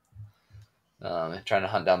rascals. Trying to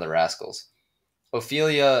hunt down the rascals.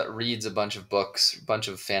 Ophelia reads a bunch of books, a bunch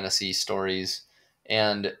of fantasy stories,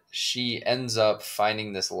 and she ends up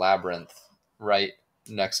finding this labyrinth right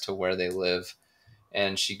next to where they live.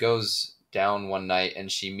 And she goes down one night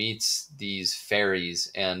and she meets these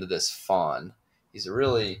fairies and this faun. He's a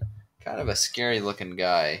really kind of a scary looking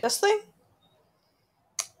guy. This thing?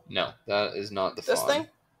 No, that is not the This faun. thing?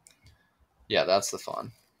 Yeah, that's the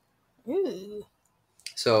faun. Ooh.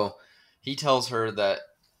 So he tells her that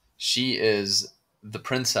she is the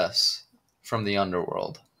princess from the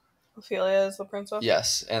underworld. Ophelia is the princess?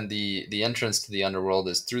 Yes, and the entrance to the underworld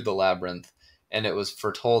is through the labyrinth, and it was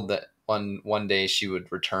foretold that one day she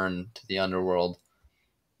would return to the underworld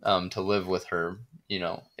to live with her,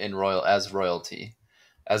 in royalty,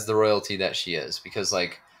 as the royalty that she is, because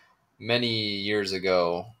like many years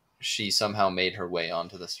ago, she somehow made her way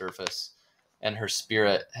onto the surface, and her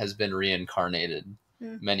spirit has been reincarnated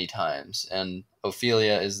many times, and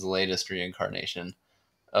Ophelia is the latest reincarnation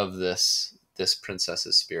of this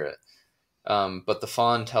princess's spirit. But the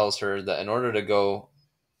faun tells her that in order to go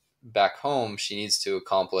back home, she needs to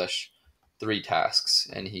accomplish 3 tasks,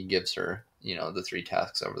 and he gives her, the 3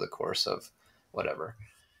 tasks over the course of whatever.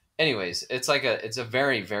 Anyways, it's a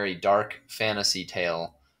very, very dark fantasy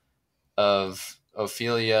tale of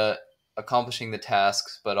Ophelia accomplishing the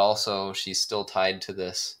tasks, but also she's still tied to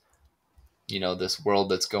this, this world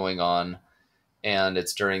that's going on, and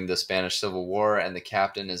it's during the Spanish Civil War, and the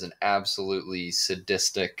captain is an absolutely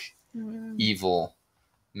sadistic, evil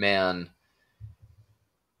man,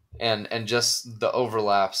 and just the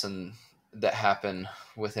overlaps and that happen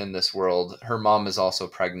within this world. Her mom is also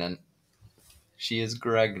pregnant. She is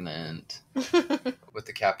pregnant with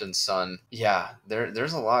the captain's son. Yeah,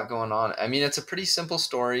 there's a lot going on. I mean, it's a pretty simple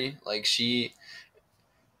story. Like she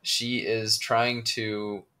is trying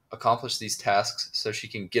to accomplish these tasks so she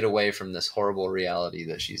can get away from this horrible reality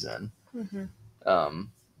that she's in.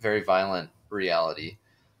 Very violent reality.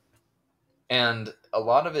 And a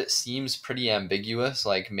lot of it seems pretty ambiguous,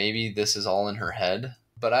 like maybe this is all in her head.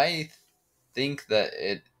 But think that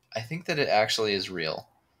it actually is real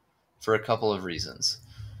for a couple of reasons.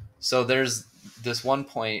 So there's this one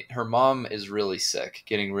point, her mom is really sick,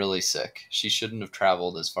 getting really sick. She shouldn't have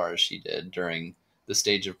traveled as far as she did during the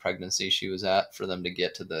stage of pregnancy she was at for them to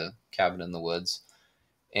get to the cabin in the woods.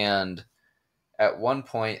 And at one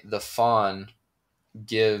point, the faun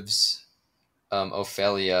gives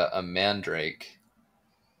Ophelia a mandrake,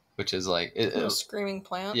 which is like a screaming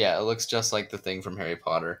plant. Yeah, it looks just like the thing from Harry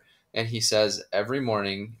Potter. And he says every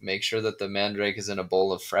morning, make sure that the mandrake is in a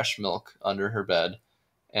bowl of fresh milk under her bed,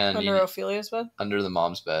 and under Ophelia's bed, under the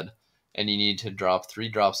mom's bed, and you need to drop 3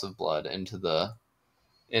 drops of blood into the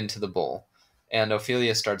bowl. And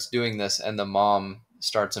Ophelia starts doing this, and the mom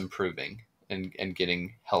starts improving and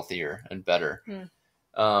getting healthier and better.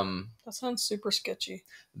 That sounds super sketchy.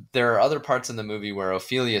 There are other parts in the movie where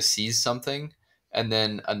Ophelia sees something, and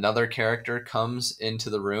then another character comes into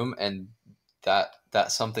the room, and that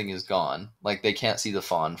something is gone. Like they can't see the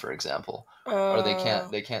faun, for example, or they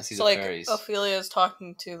can't see the fairies. Ophelia is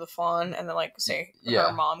talking to the faun, and then say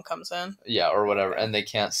her mom comes in. Yeah, or whatever, and they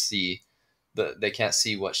can't see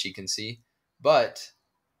what she can see. But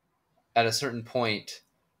at a certain point,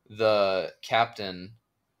 the captain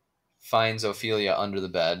finds Ophelia under the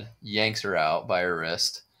bed, yanks her out by her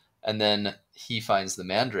wrist, and then he finds the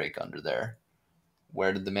mandrake under there.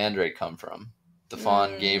 Where did the mandrake come from? The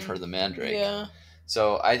faun gave her the mandrake. Yeah.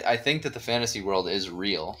 So I think that the fantasy world is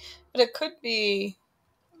real. But it could be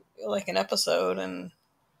like an episode, and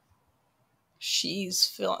she's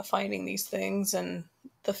finding these things, and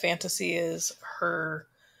the fantasy is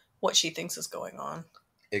what she thinks is going on.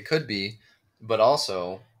 It could be, but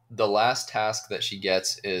also the last task that she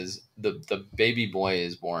gets is the baby boy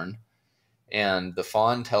is born, and the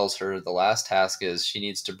faun tells her the last task is she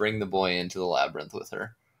needs to bring the boy into the labyrinth with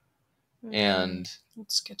her. And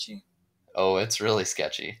it's sketchy. Oh, it's really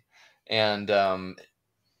sketchy. And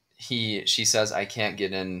she says, I can't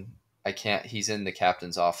get in. I can't. He's in the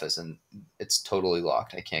captain's office, and it's totally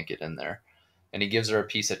locked. I can't get in there. And he gives her a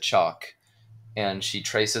piece of chalk, and she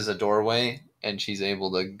traces a doorway, and she's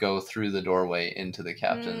able to go through the doorway into the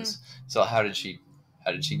captain's. So how did she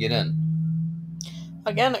get in?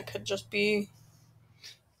 Again, it could just be.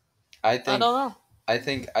 I don't know. I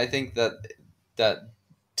think that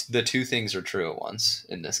the 2 things are true at once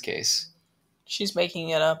in this case. She's making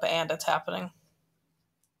it up, and it's happening.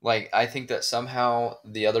 Like, I think that somehow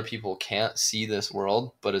the other people can't see this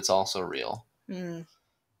world, but it's also real.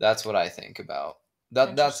 That's what I think about.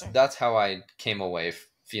 That's how I came away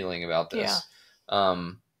feeling about this. Yeah.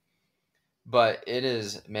 But it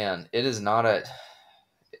is not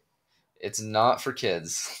it's not for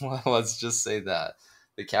kids. Let's just say that.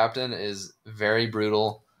 The captain is very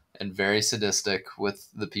brutal and very sadistic with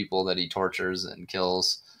the people that he tortures and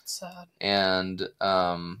kills. It's sad.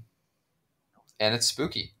 and it's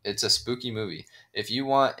spooky. It's a spooky movie. If you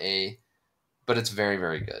want but it's very,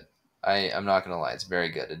 very good. I'm not going to lie. It's very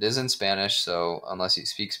good. It is in Spanish, so unless you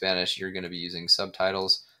speak Spanish, you're going to be using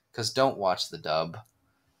subtitles, because don't watch the dub.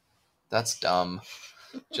 That's dumb.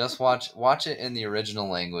 Just watch it in the original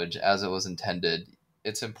language as it was intended.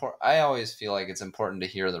 It's important. I always feel like it's important to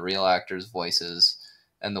hear the real actors' voices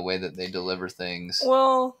and the way that they deliver things.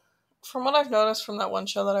 Well, from what I've noticed from that one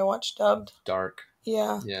show that I watched dubbed. Dark.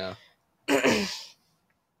 Yeah. Yeah.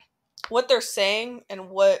 What they're saying and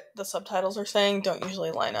what the subtitles are saying don't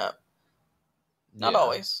usually line up. Not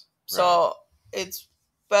always. So it's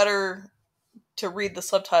better to read the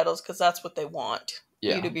subtitles because that's what they want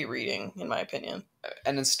you to be reading, in my opinion.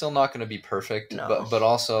 And it's still not going to be perfect, but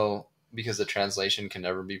also because the translation can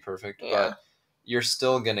never be perfect, but you're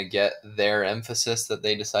still going to get their emphasis that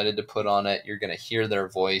they decided to put on it. You're going to hear their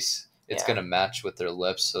voice. It's going to match with their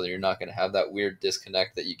lips, so you're not going to have that weird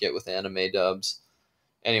disconnect that you get with anime dubs.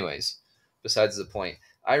 Anyways, besides the point,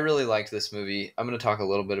 I really liked this movie. I'm going to talk a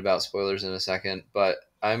little bit about spoilers in a second, but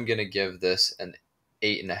I'm going to give this an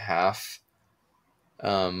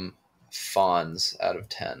 8.5 fawns out of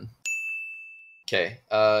 10. Okay,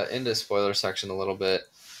 into spoiler section a little bit.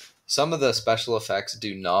 Some of the special effects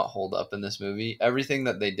do not hold up in this movie. Everything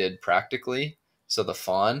that they did practically, so the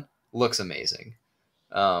fawn looks amazing.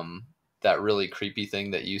 That really creepy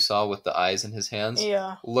thing that you saw with the eyes in his hands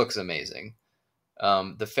looks amazing.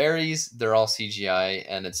 The fairies, they're all CGI,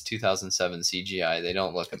 and it's 2007 CGI. They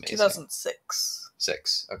don't look amazing. 2006.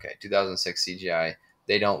 2006 CGI.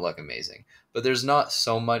 They don't look amazing. But there's not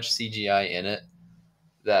so much CGI in it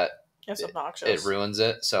that it's obnoxious. It ruins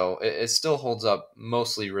it. So it still holds up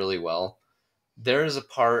mostly really well. There's a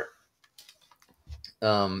part,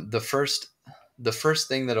 the first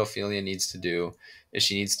thing that Ophelia needs to do is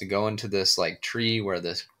she needs to go into this like tree where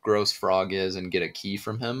this gross frog is and get a key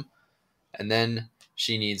from him. And then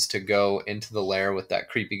she needs to go into the lair with that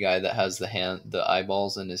creepy guy that has the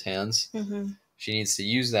eyeballs in his hands. Mm-hmm. She needs to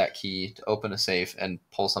use that key to open a safe and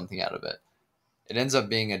pull something out of it. It ends up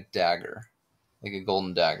being a dagger, like a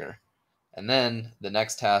golden dagger. And then the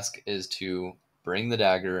next task is to bring the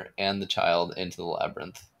dagger and the child into the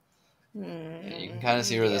labyrinth. You can kind of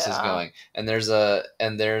see where this is going. And there's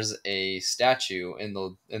a statue in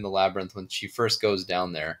the labyrinth when she first goes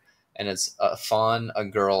down there, and it's a fawn, a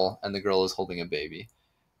girl, and the girl is holding a baby.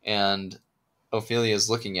 And Ophelia is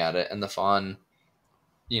looking at it, and the fawn,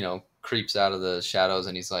 creeps out of the shadows,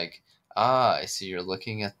 and he's like, I see you're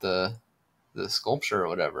looking at the sculpture or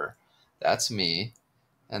whatever. That's me.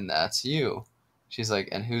 And that's you. She's like,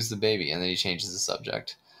 and who's the baby? And then he changes the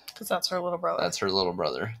subject. Because that's her little brother. That's her little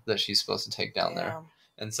brother that she's supposed to take down there.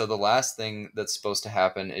 And so the last thing that's supposed to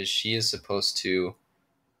happen is she is supposed to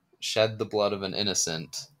shed the blood of an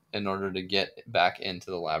innocent in order to get back into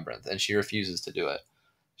the labyrinth. And she refuses to do it.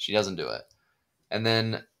 She doesn't do it. And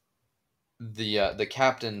then the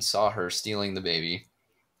captain saw her stealing the baby.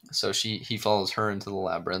 So he follows her into the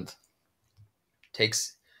labyrinth.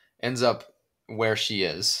 Ends up where she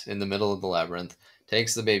is in the middle of the labyrinth,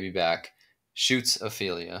 takes the baby back, shoots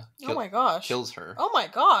Ophelia. Oh my gosh. Kills her. Oh my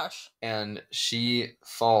gosh. And she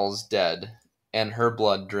falls dead, and her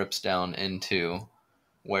blood drips down into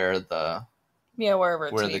where the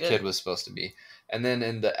the kid was supposed to be. And then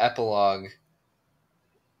in the epilogue,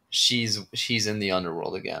 she's in the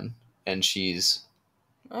underworld again, and she's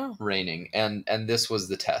reigning. And this was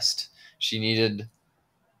the test. She needed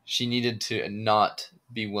to not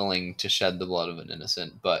be willing to shed the blood of an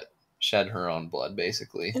innocent, but shed her own blood,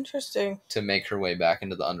 basically. Interesting. To make her way back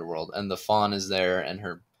into the underworld. And the fawn is there, and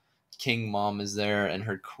her king mom is there, and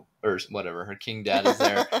her king dad is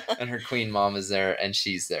there, and her queen mom is there, and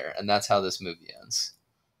she's there. And that's how this movie ends.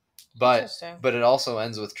 But it also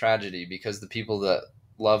ends with tragedy, because the people that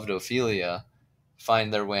loved Ophelia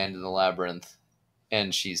find their way into the labyrinth,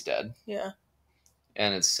 and she's dead. Yeah.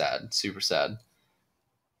 And it's sad. Super sad.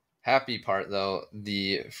 Happy part, though,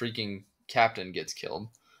 the freaking captain gets killed,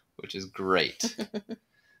 which is great.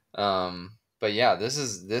 But yeah,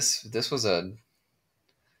 this was a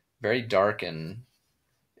very dark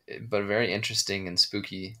but very interesting and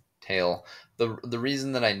spooky tale. The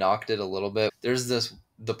reason that I knocked it a little bit, there's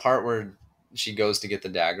the part where she goes to get the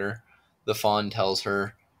dagger. The fawn tells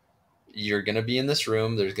her, you're going to be in this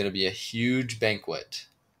room. There's going to be a huge banquet.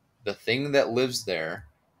 The thing that lives there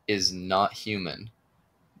is not human.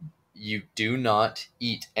 You do not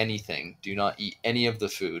eat anything. Do not eat any of the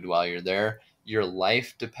food while you're there. Your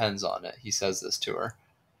life depends on it. He says this to her.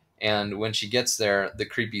 And when she gets there, the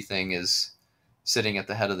creepy thing is sitting at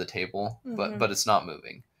the head of the table, but it's not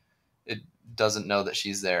moving. It doesn't know that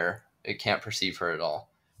she's there. It can't perceive her at all.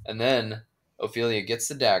 And then Ophelia gets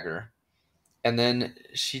the dagger, And then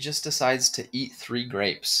she just decides to eat 3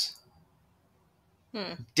 grapes.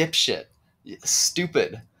 Dipshit.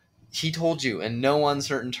 Stupid. He told you in no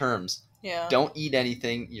uncertain terms. Yeah. Don't eat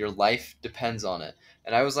anything. Your life depends on it.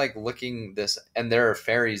 And I was like looking this, and there are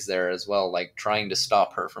fairies there as well, like trying to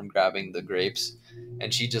stop her from grabbing the grapes.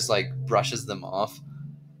 And she just like brushes them off.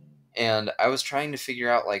 And I was trying to figure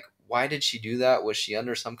out like, why did she do that? Was she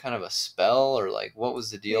under some kind of a spell, or like what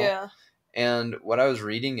was the deal? Yeah. And what I was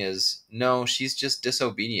reading is, no, she's just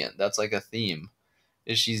disobedient. That's like a theme.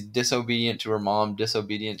 Is she's disobedient to her mom,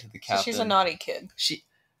 disobedient to the captain. So she's a naughty kid.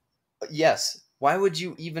 Yes. Why would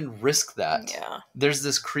you even risk that? Yeah. There's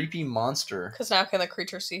this creepy monster. Because now can the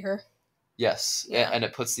creature see her? Yes. Yeah. And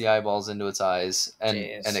it puts the eyeballs into its eyes, and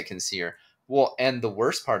it can see her. Well, and the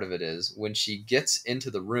worst part of it is, when she gets into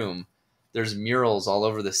the room, there's murals all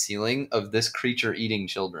over the ceiling of this creature eating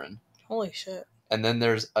children. Holy shit. And then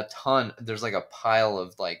there's like a pile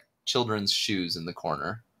of like children's shoes in the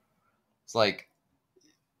corner. It's like,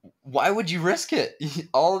 why would you risk it?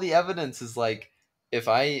 All the evidence is like, if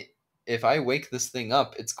I wake this thing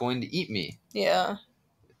up, it's going to eat me. Yeah.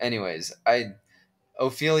 Anyways,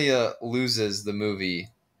 Ophelia loses the movie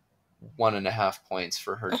 1.5 points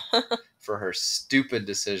for her stupid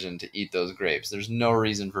decision to eat those grapes. There's no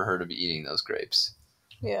reason for her to be eating those grapes.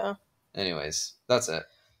 Yeah. Anyways, that's it.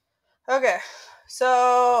 Okay.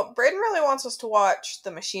 So, Braden really wants us to watch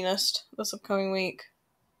The Machinist this upcoming week.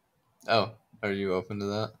 Oh, are you open to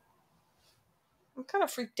that? I'm kind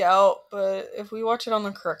of freaked out, but if we watch it on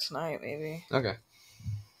the correct night, maybe. Okay.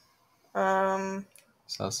 So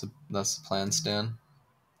that's the plan, Stan?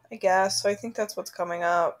 I guess. So I think that's what's coming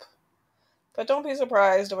up. But don't be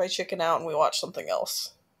surprised if I chicken out and we watch something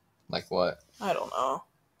else. Like what? I don't know.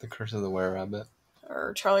 The Curse of the Were-Rabbit?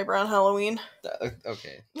 Or Charlie Brown Halloween.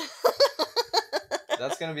 Okay.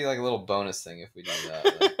 That's going to be like a little bonus thing if we do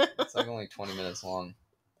that. It's like only 20 minutes long.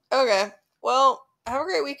 Okay. Well, have a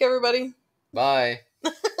great week, everybody. Bye.